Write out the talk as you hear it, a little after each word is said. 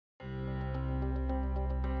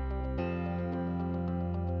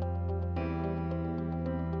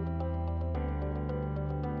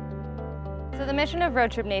So the mission of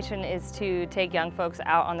Roadtrip Nation is to take young folks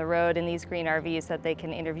out on the road in these green RVs so that they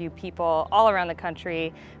can interview people all around the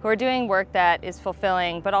country who are doing work that is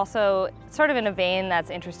fulfilling, but also sort of in a vein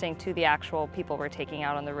that's interesting to the actual people we're taking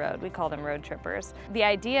out on the road. We call them road trippers. The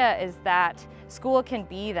idea is that school can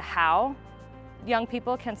be the how young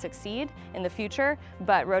people can succeed in the future,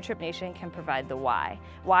 but Roadtrip Nation can provide the why.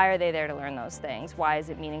 Why are they there to learn those things? Why is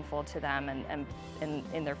it meaningful to them and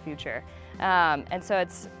in their future? And so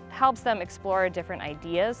it helps them explore different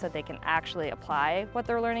ideas so that they can actually apply what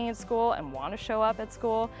they're learning in school and want to show up at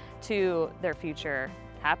school to their future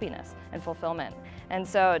happiness and fulfillment. And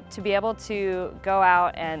so to be able to go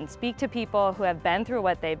out and speak to people who have been through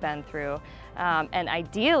what they've been through, and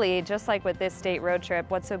ideally, just like with this state road trip,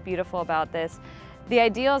 what's so beautiful about this, the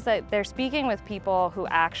ideal is that they're speaking with people who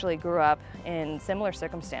actually grew up in similar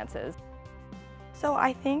circumstances. So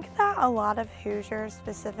I think that a lot of Hoosiers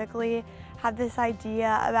specifically have this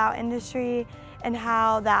idea about industry and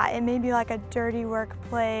how that it may be like a dirty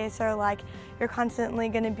workplace, or like you're constantly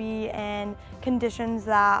going to be in conditions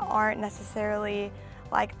that aren't necessarily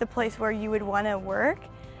like the place where you would want to work.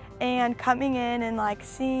 And coming in and like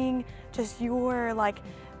seeing just your like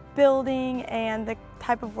building and the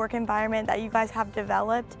type of work environment that you guys have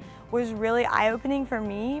developed was really eye-opening for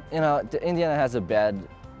me. You know, Indiana has a bad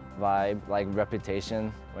vibe, like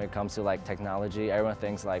reputation when it comes to like technology. Everyone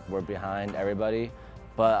thinks like we're behind everybody,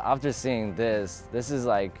 but after seeing this is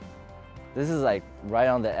like right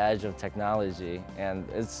on the edge of technology, and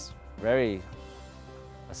it's very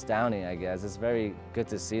astounding, I guess. It's very good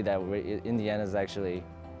to see that Indiana is actually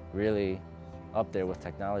really up there with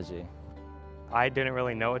technology. I didn't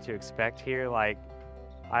really know what to expect here. Like,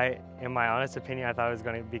 in my honest opinion, I thought it was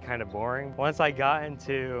going to be kind of boring. Once I got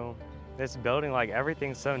into this building, like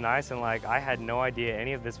everything's so nice, and like I had no idea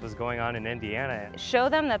any of this was going on in Indiana. Show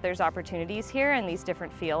them that there's opportunities here in these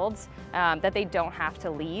different fields, that they don't have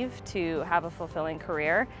to leave to have a fulfilling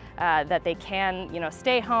career, that they can,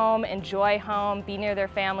 stay home, enjoy home, be near their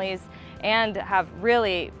families, and have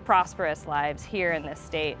really prosperous lives here in this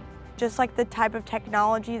state. Just like the type of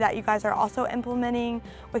technology that you guys are also implementing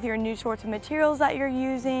with your new sorts of materials that you're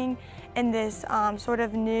using, and this sort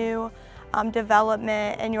of new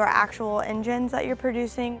development in your actual engines that you're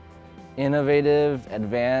producing. Innovative,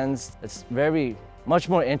 advanced, it's much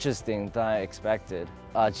more interesting than I expected.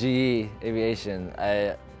 GE Aviation,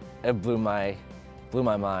 it blew my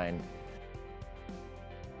mind.